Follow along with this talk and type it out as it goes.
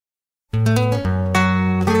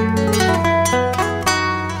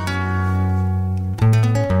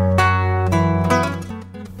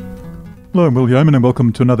Hello, I'm Will Yeoman, and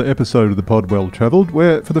welcome to another episode of the Pod Well Travelled,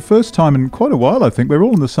 where for the first time in quite a while, I think, we're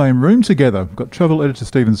all in the same room together. We've got travel editor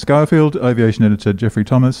Stephen Scarfield, aviation editor Jeffrey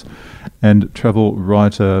Thomas, and travel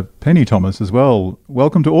writer Penny Thomas as well.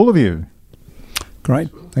 Welcome to all of you. Great.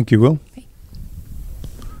 Thank you, Will.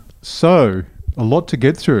 So, a lot to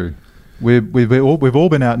get through. We've all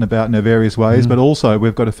been out and about in our various ways, but also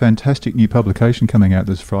we've got a fantastic new publication coming out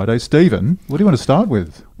this Friday. Stephen, what do you want to start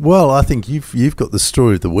with? Well, I think you've got the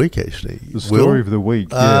story of the week, actually. The story of the week,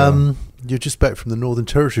 yeah. You're just back from the Northern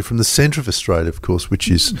Territory, from the centre of Australia, of course, which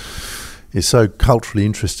is so culturally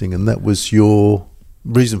interesting, and that was your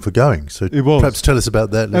reason for going. So it was. Perhaps tell us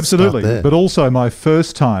about that. Let's Absolutely, start there. But also my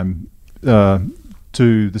first time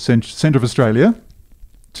to the centre of Australia.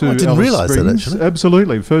 I didn't realise that, actually.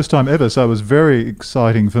 Absolutely, first time ever, so it was very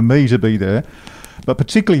exciting for me to be there, but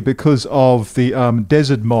particularly because of the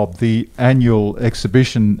Desert Mob, the annual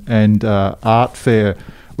exhibition and art fair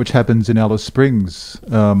which happens in Alice Springs,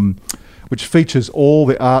 which features all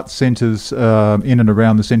the art centres in and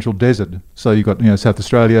around the Central Desert. So you've got South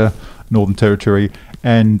Australia, Northern Territory,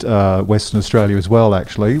 and Western Australia as well,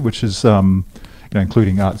 actually, which is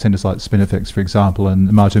including art centres like Spinifex, for example, and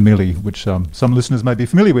Martumili, which some listeners may be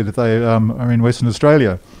familiar with if they are in Western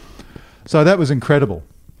Australia. So that was incredible.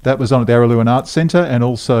 That was on at the Araluen Arts Centre, and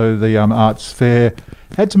also the arts fair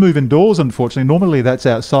had to move indoors, unfortunately. Normally that's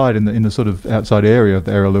outside in the sort of outside area of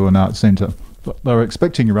the Araluen Arts Centre. But they were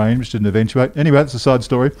expecting rain, which didn't eventuate. Anyway, that's a side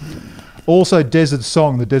story. Also Desert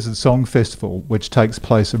Song, the Desert Song Festival, which takes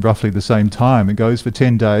place at roughly the same time. It goes for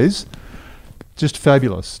 10 days. Just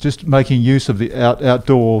fabulous. Just making use of the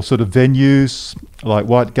outdoor sort of venues like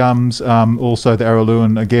White Gums, also the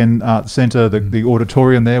Araluen, again, Art Centre, the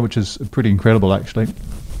auditorium there, which is pretty incredible, actually.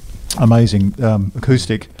 Amazing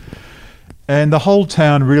acoustic. And the whole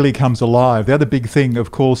town really comes alive. The other big thing,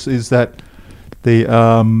 of course, is that they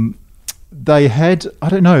had, I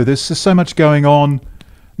don't know, there's just so much going on,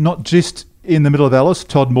 not just in the middle of Alice,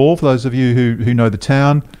 Todd Moor, for those of you who know the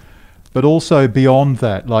town, but also beyond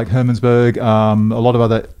that, like Hermannsburg, a lot of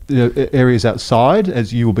other areas outside,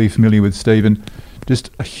 as you will be familiar with, Stephen. Just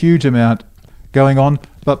a huge amount going on.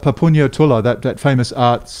 But Papunya Tulla, that famous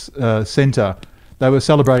arts centre, they were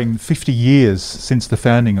celebrating 50 years since the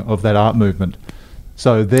founding of that art movement.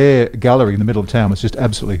 So their gallery in the middle of town was just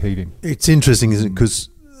absolutely heaving. It's interesting, isn't it? Because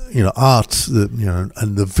art,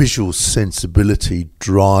 and the visual sensibility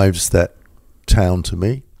drives that town to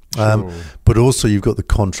me. Sure. But also you've got the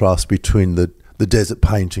contrast between the desert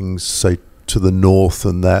paintings, say, to the north,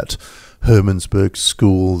 and that Hermannsburg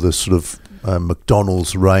school, the sort of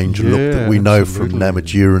McDonald's range look that we know from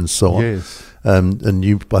Namatjira and so on. Yes. And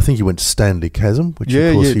I think you went to Stanley Chasm, which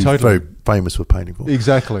of course he's totally. very famous for painting for.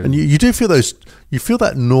 Exactly. And you do feel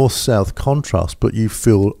that north-south contrast, but you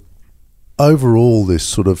feel overall this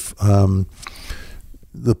sort of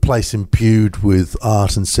the place imbued with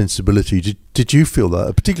art and sensibility. Did you feel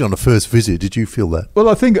that, particularly on the first visit? Did you feel that? Well,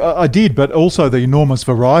 I think I did, but also the enormous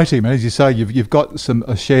variety. I mean, as you say, you've got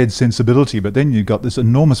a shared sensibility, but then you've got this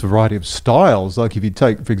enormous variety of styles. Like if you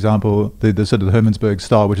take, for example, the sort of the Hermannsburg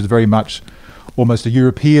style, which is very much almost a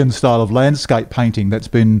European style of landscape painting that's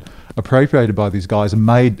been appropriated by these guys and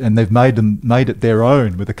they've made it their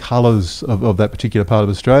own with the colours of that particular part of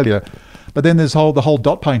Australia. But then there's the whole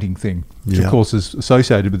dot painting thing, which of course is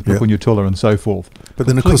associated with Papunya Tulla and so forth. But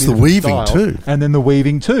then of course the weaving too. And then the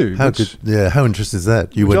weaving too. How interesting is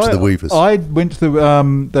that? You went to the weavers. I went to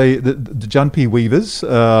the Junpei weavers,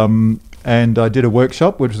 and I did a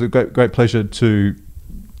workshop, which was a great pleasure to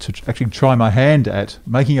actually try my hand at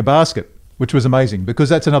making a basket, which was amazing, because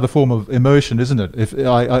that's another form of immersion, isn't it? If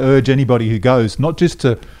I urge anybody who goes not just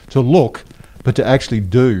to look, but to actually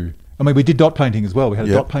do. I mean, we did dot painting as well. We had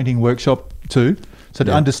a dot painting workshop too. So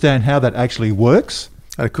to understand how that actually works.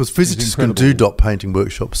 And of course, visitors can do dot painting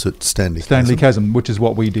workshops at Stanley Chasm, which is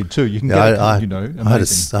what we did too. You can amazing.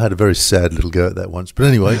 I had a very sad little go at that once. But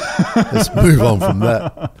anyway, let's move on from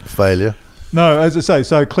that failure. No, as I say,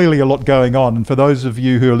 so clearly a lot going on. And for those of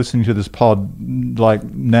you who are listening to this pod, like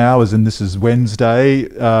now, as in this is Wednesday,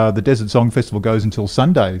 the Desert Song Festival goes until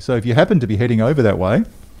Sunday. So if you happen to be heading over that way,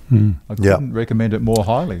 I couldn't recommend it more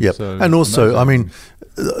highly. Yep. So and also, I mean,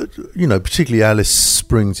 particularly Alice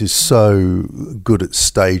Springs is so good at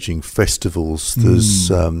staging festivals. There's,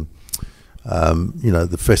 the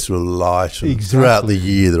Festival of Light. And throughout the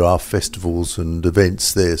year, there are festivals and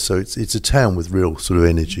events there. So it's a town with real sort of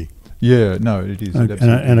energy. Yeah, no, it is.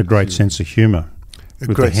 And a great sense of humour.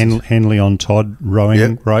 with the Henley on Todd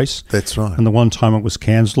rowing race. That's right. And the one time it was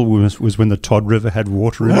cancelled was when the Todd River had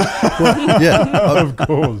water in it. Of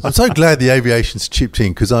course. I'm so glad the aviation's chipped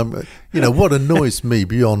in, because what annoys me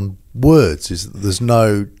beyond words is that there's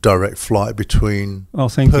no direct flight between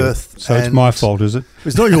Perth. So it's my fault, is it?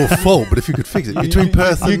 It's not your fault, but if you could fix it between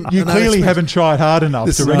Perth and you clearly haven't tried hard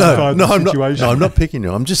enough to rectify the situation. I'm not picking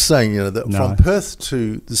you. I'm just saying, that from Perth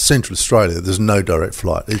to the Central Australia, there's no direct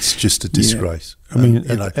flight. It's just a disgrace. I mean,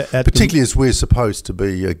 particularly as we're supposed to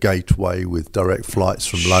be a gateway with direct flights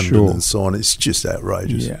from London and so on, it's just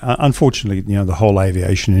outrageous. Yeah, unfortunately, the whole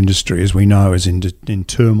aviation industry, as we know, is in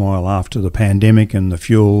turmoil after the pandemic and the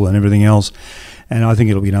fuel and everything else. And I think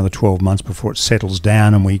it'll be another 12 months before it settles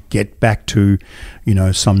down and we get back to,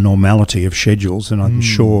 some normality of schedules. And I'm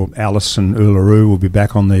sure Alice and Uluru will be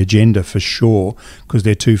back on the agenda for sure, because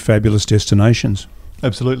they're two fabulous destinations.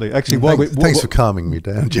 Absolutely. Actually, thanks for calming me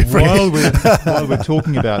down, Jeffrey. While we're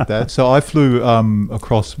talking about that, so I flew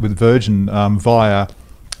across with Virgin via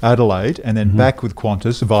Adelaide and then back with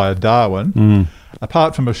Qantas via Darwin.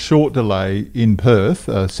 Apart from a short delay in Perth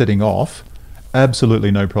setting off, absolutely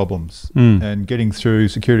no problems. And getting through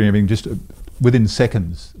security and everything just within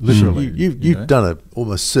seconds, literally. You've done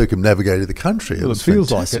almost circumnavigated the country. Well, it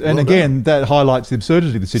feels like it. And again, that highlights the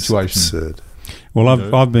absurdity of the situation. It's absurd. Well,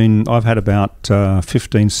 I've had about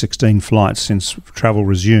 15, 16 flights since travel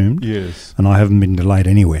resumed. Yes. And I haven't been delayed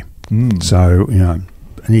anywhere. So,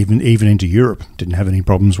 and even into Europe, didn't have any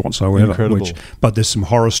problems whatsoever. Incredible. But there's some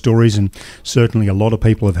horror stories, and certainly a lot of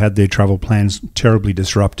people have had their travel plans terribly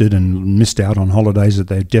disrupted and missed out on holidays that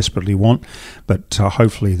they desperately want. But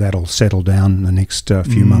hopefully that'll settle down in the next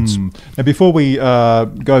few months. Now, before we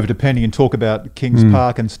go over to Penny and talk about Kings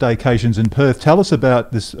Park and staycations in Perth, tell us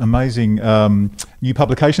about this amazing new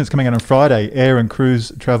publication that's coming out on Friday, Air and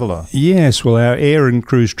Cruise Traveller. Yes, well, our Air and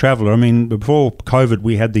Cruise Traveller, before COVID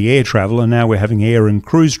we had the Air Traveller, and now we're having Air and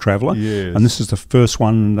Cruise Traveller. Yes. And this is the first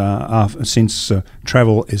one since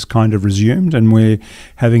travel is kind of resumed, and we're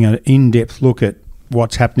having an in-depth look at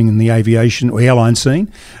what's happening in the aviation or airline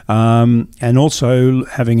scene, and also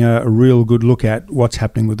having a real good look at what's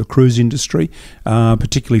happening with the cruise industry,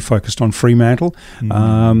 particularly focused on Fremantle.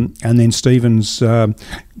 And then Stephen's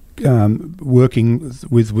working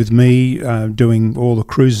with me, doing all the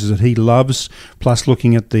cruises that he loves, plus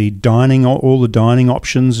looking at the all the dining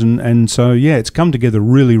options, and so it's come together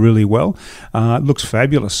really, really well. It looks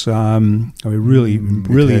fabulous. We're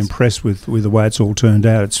really impressed with the way it's all turned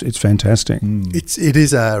out. It's fantastic. It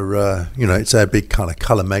is our it's our big kind of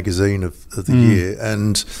colour magazine of the year,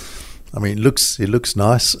 and it looks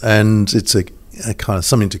nice, and it's a kind of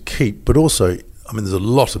something to keep, but also, there's a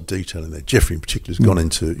lot of detail in there. Jeffrey in particular has gone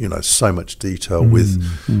into, so much detail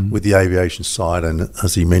with the aviation side, and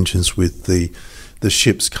as he mentions, with the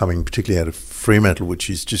ships coming particularly out of Fremantle, which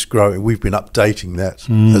is just growing. We've been updating that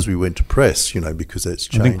as we went to press, because it's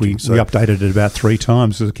changing. I think we updated it about 3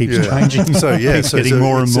 times, so it keeps changing. So it's getting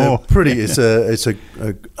more and more. It's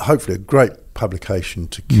hopefully a great publication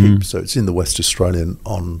to keep. So it's in the West Australian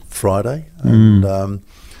on Friday, and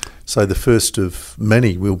so the first of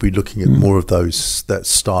many, we'll be looking at more of that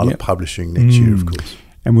style of publishing next year, of course.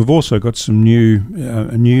 And we've also got some new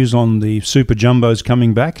news on the Super Jumbos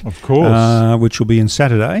coming back, of course, which will be on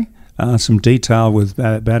Saturday. Some detail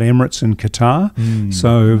about Emirates and Qatar.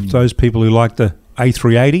 So those people who like the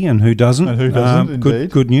A380 and who doesn't, indeed.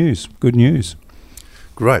 Good news.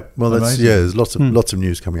 Great. Well, there's lots of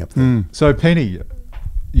news coming up there. So Penny,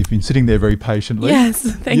 you've been sitting there very patiently. Yes,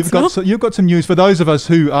 thanks. You've got some news for those of us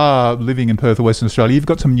who are living in Perth or Western Australia. You've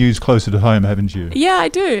got some news closer to home, haven't you? Yeah, I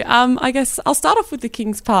do. I guess I'll start off with the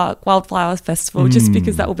Kings Park Wildflower Festival, just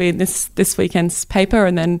because that will be in this weekend's paper,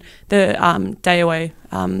 and then the day away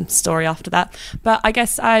story after that. But I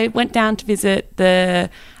guess I went down to visit the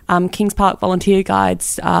Kings Park volunteer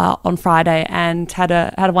guides on Friday, and had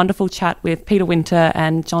a wonderful chat with Peter Winter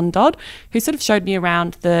and John Dodd, who sort of showed me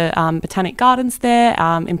around the Botanic Gardens there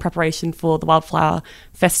in preparation for the Wildflower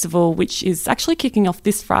Festival, which is actually kicking off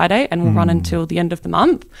this Friday and will run until the end of the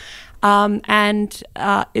month. And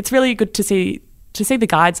it's really good to see the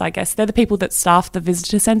guides, I guess. They're the people that staff the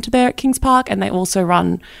visitor centre there at Kings Park, and they also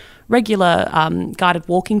run regular guided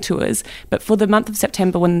walking tours. But for the month of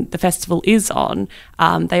September, when the festival is on,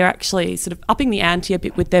 they are actually sort of upping the ante a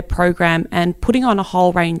bit with their program and putting on a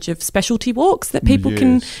whole range of specialty walks that people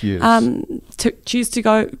can choose to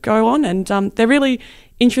go on. And they're really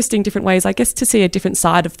interesting different ways, I guess, to see a different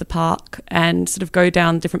side of the park and sort of go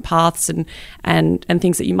down different paths and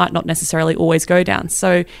things that you might not necessarily always go down.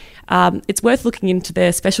 So it's worth looking into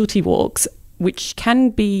their specialty walks. which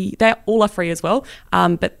they all are free as well,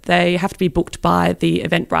 but they have to be booked by the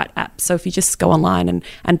Eventbrite app. So if you just go online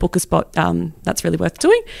and book a spot, that's really worth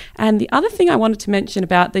doing. And the other thing I wanted to mention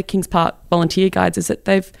about the Kings Park volunteer guides is that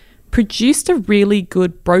they've produced a really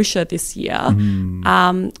good brochure this year,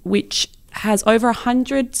 which has over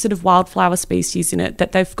 100 sort of wildflower species in it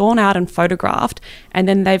that they've gone out and photographed, and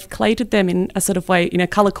then they've collated them in a sort of way,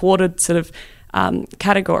 colour-coded sort of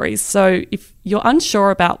categories. So if you're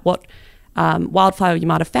unsure about what wildflower you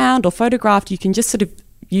might have found or photographed, you can just sort of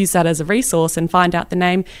use that as a resource and find out the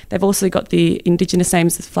name. They've also got the Indigenous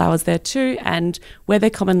names of flowers there too, and where they're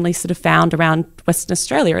commonly sort of found around Western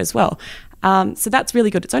Australia as well. So that's really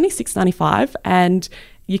good. It's only $6.95, and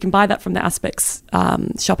you can buy that from the Aspects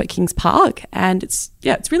shop at Kings Park, and it's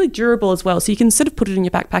really durable as well. So you can sort of put it in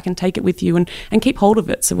your backpack and take it with you and keep hold of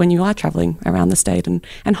it. So when you are travelling around the state and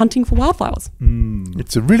hunting for wildflowers.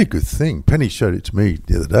 It's a really good thing. Penny showed it to me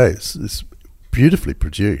the other day. It's beautifully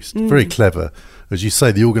produced, very clever. As you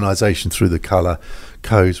say, the organisation through the colour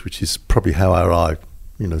codes, which is probably how our eye,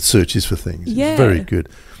 searches for things. Yeah. It's very good.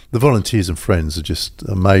 The volunteers and friends are just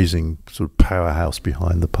amazing sort of powerhouse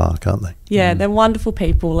behind the park, aren't they? Yeah, they're wonderful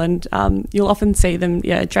people, and you'll often see them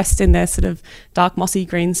dressed in their sort of dark mossy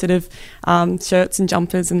green sort of shirts and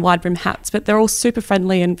jumpers and wide brim hats, but they're all super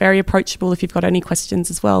friendly and very approachable if you've got any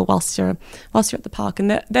questions as well whilst you're at the park.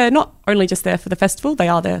 And they're not only just there for the festival, they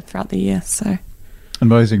are there throughout the year. So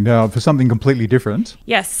amazing. Now, for something completely different.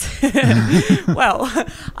 Yes. Well,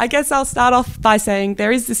 I guess I'll start off by saying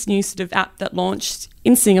there is this new sort of app that launched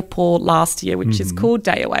in Singapore last year, which is called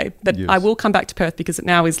Day Away. But I will come back to Perth because it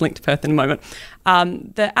now is linked to Perth in a moment.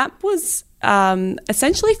 The app was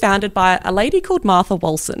essentially founded by a lady called Martha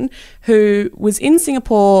Walson, who was in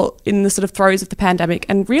Singapore in the sort of throes of the pandemic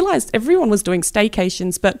and realised everyone was doing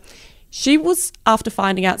staycations, but she was after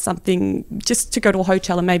finding out something just to go to a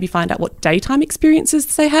hotel and maybe find out what daytime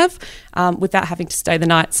experiences they have without having to stay the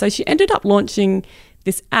night. So she ended up launching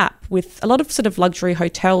this app with a lot of sort of luxury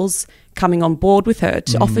hotels coming on board with her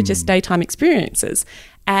to offer just daytime experiences.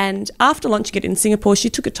 And after launching it in Singapore, she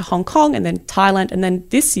took it to Hong Kong and then Thailand. And then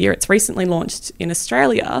this year, it's recently launched in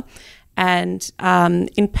Australia. And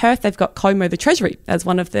in Perth, they've got Como the Treasury as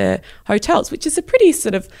one of their hotels, which is a pretty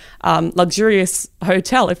sort of luxurious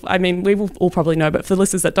hotel. We will all probably know, but for the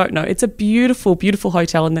listeners that don't know, it's a beautiful, beautiful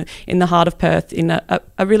hotel in the heart of Perth, in a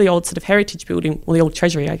really old sort of heritage building, well, the old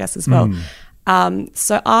Treasury, I guess, as well.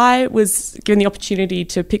 So I was given the opportunity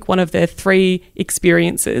to pick one of their 3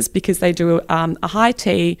 experiences because they do a high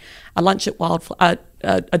tea, a lunch at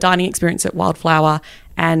a dining experience at Wildflower,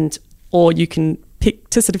 or you can pick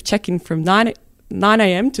to sort of check in from 9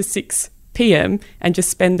 a.m. to 6 p.m. and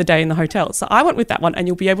just spend the day in the hotel. So I went with that one, and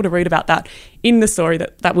you'll be able to read about that in the story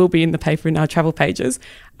that will be in the paper in our travel pages.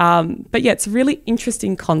 But yeah, it's a really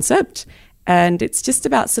interesting concept, and it's just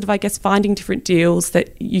about sort of, I guess, finding different deals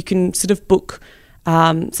that you can sort of book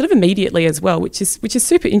sort of immediately as well, which is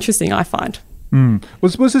super interesting, I find.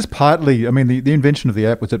 Was this partly, the invention of the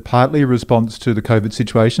app, was it partly a response to the COVID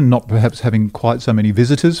situation, not perhaps having quite so many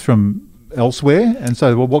visitors from elsewhere? And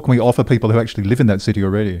so, what can we offer people who actually live in that city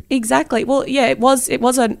already? Exactly. Well, yeah, it was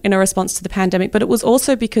in a response to the pandemic, but it was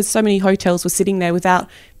also because so many hotels were sitting there without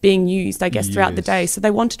being used, I guess, throughout the day. So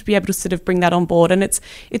they wanted to be able to sort of bring that on board. And it's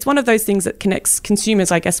one of those things that connects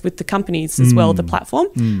consumers, I guess, with the companies as well, the platform.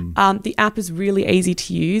 The app is really easy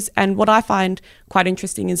to use. And what I find quite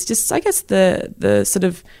interesting is just, I guess, the sort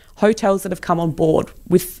of hotels that have come on board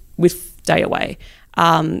with Day Away.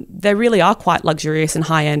 They really are quite luxurious and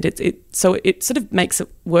high end. So it sort of makes it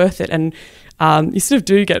worth it, and you sort of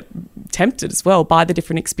do get tempted as well by the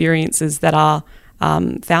different experiences that are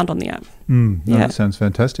found on the app. That sounds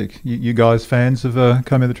fantastic. You guys fans of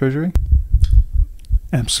Como the Treasury?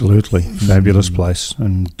 Absolutely. Fabulous place.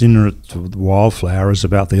 And dinner at the Wildflower is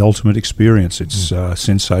about the ultimate experience. It's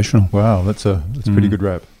sensational. Wow, that's a pretty good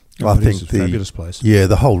wrap. I think it's a fabulous place.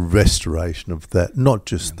 The whole restoration of that, not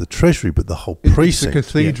just the Treasury, but the whole precinct.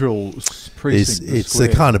 It's the cathedral precinct. It's the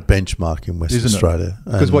kind of benchmark in Western Australia.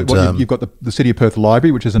 Because you've got the City of Perth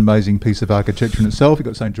Library, which is an amazing piece of architecture in itself. You've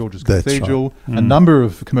got St George's Cathedral, a number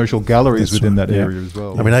of commercial galleries within that area as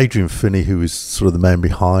well. Adrian Finney, who is sort of the man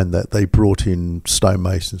behind that, they brought in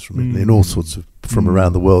stonemasons from Italy and all sorts of from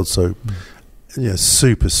around the world. So,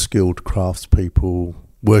 super skilled craftspeople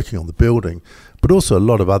working on the building. But also a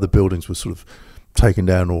lot of other buildings were sort of taken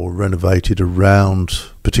down or renovated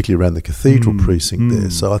particularly around the cathedral precinct there.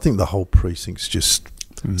 So I think the whole precinct's just,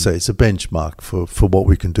 it's a benchmark for what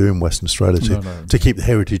we can do in Western Australia to keep the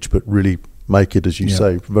heritage, but really make it, as you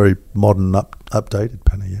say, very modern, updated,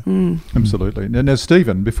 Penny. Absolutely. Now,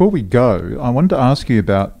 Stephen, before we go, I wanted to ask you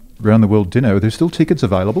about round the world dinner. Are there still tickets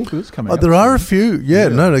available? Because it's coming up There are a soon. few. Yeah,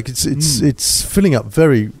 no, like it's filling up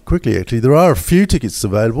very quickly. Actually, there are a few tickets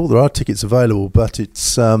available. There are tickets available, but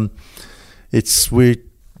we're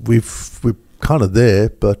kind of there.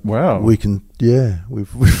 But Wow. we can. Yeah,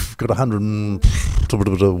 we've got 100 and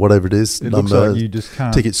whatever it is. It looks like you just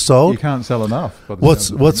can't. Tickets sold. You can't sell enough. by the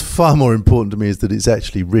sounds of What's things. far more important to me is that it's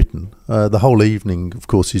actually written. The whole evening, of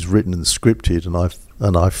course, is written and scripted,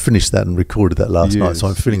 and I finished that and recorded that last night. So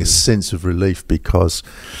I'm feeling a sense of relief because,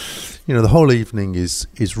 the whole evening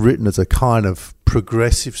is written as a kind of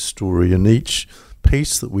progressive story, and each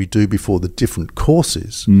piece that we do before the different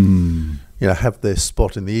courses, have their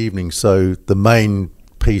spot in the evening. So the main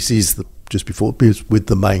piece is just before with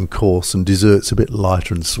the main course, and dessert's a bit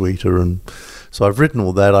lighter and sweeter. And so I've written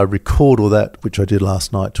all that. I record all that, which I did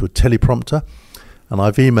last night, to a teleprompter, and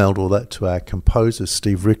I've emailed all that to our composer,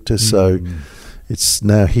 Steve Richter. So it's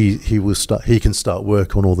now he can start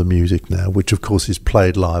work on all the music now, which of course is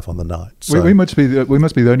played live on the night. So We must be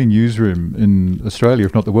the only newsroom in Australia,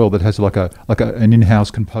 if not the world, that has an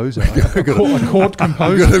in-house composer, a court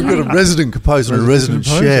composer. I've got a resident composer and a resident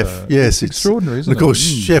composer. chef. Yes, it's extraordinary, isn't and of course,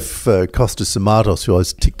 it? Chef Costas Samatos, who I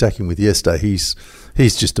was tic-tacking with yesterday, he's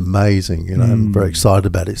just amazing. I'm very excited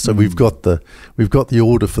about it. So we've got the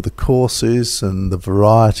order for the courses and the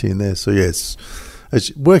variety in there. So yes.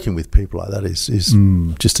 Working with people like that is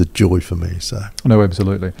just a joy for me. So No,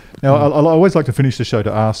 absolutely. Now, I always like to finish the show to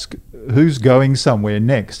ask who's going somewhere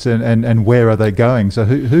next, and where are they going? So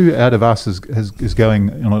who out of us is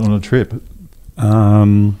going on a trip?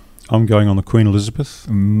 I'm going on the Queen Elizabeth,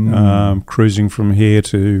 cruising from here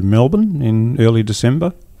to Melbourne in early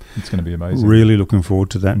December. It's going to be amazing. Really looking forward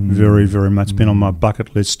to that. Very, very much. It's been on my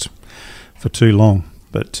bucket list for too long.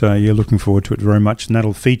 But looking forward to it very much. And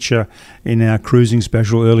that'll feature in our cruising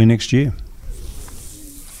special early next year.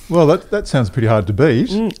 Well, that sounds pretty hard to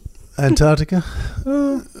beat. Antarctica?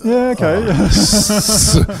 Yeah, okay.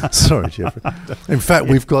 Sorry, Jeffrey. In fact,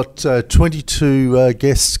 we've got 22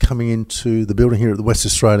 guests coming into the building here at the West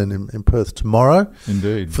Australian in Perth tomorrow.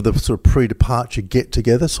 Indeed. For the sort of pre-departure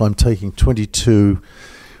get-together. So I'm taking 22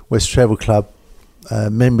 West Travel Club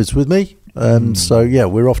members with me. So,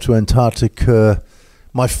 we're off to Antarctica.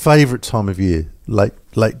 My favourite time of year,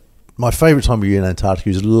 my favourite time of year in Antarctica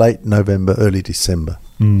is late November, early December.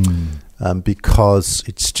 Because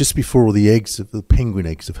it's just before all the penguin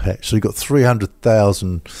eggs have hatched. So you've got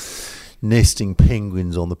 300,000 nesting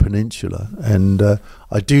penguins on the peninsula, and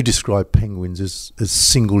I do describe penguins as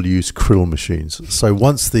single-use krill machines. So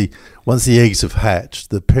once the eggs have hatched,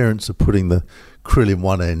 the parents are putting the krill in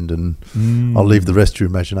one end, and I'll leave the rest to your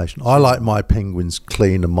imagination. I like my penguins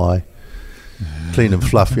clean and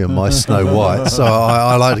fluffy and my Snow White. So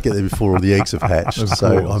I like to get there before all the eggs have hatched. Of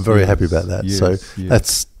So course, I'm very happy about that. yes, So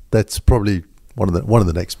yes. that's probably one of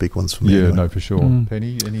the next big ones for me. Yeah, anyway. no, for sure.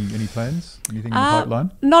 Penny, any plans? Anything in the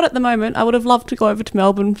pipeline? Not at the moment. I would have loved to go over to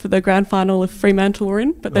Melbourne for the grand final if Fremantle were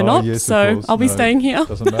in, but they're not. Yes, of So course. I'll be No, staying here.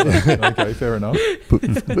 Doesn't matter. Okay, fair enough. But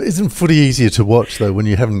isn't footy easier to watch though when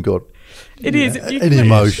you haven't got It is. any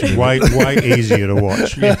emotion? Way easier to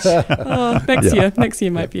watch. Yes. Next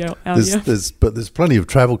year might be our year. There's plenty of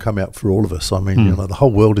travel coming up for all of us. I mean, the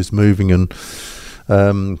whole world is moving, and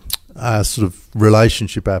our sort of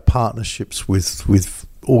relationship, our partnerships with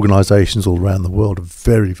organisations all around the world are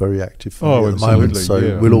very, very active for me at the moment.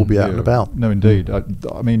 So we'll all be out and about. No, indeed. I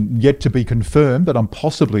mean, yet to be confirmed, but I'm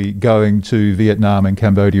possibly going to Vietnam and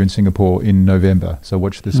Cambodia and Singapore in November. So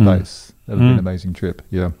watch this space. That'll be an amazing trip.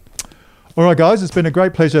 Yeah. All right, guys, it's been a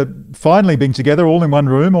great pleasure finally being together, all in one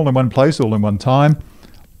room, all in one place, all in one time.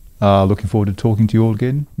 Looking forward to talking to you all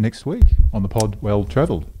again next week on the pod Well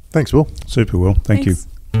Travelled. Thanks, Will. Super, Will. Thank you.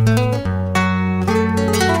 Thanks.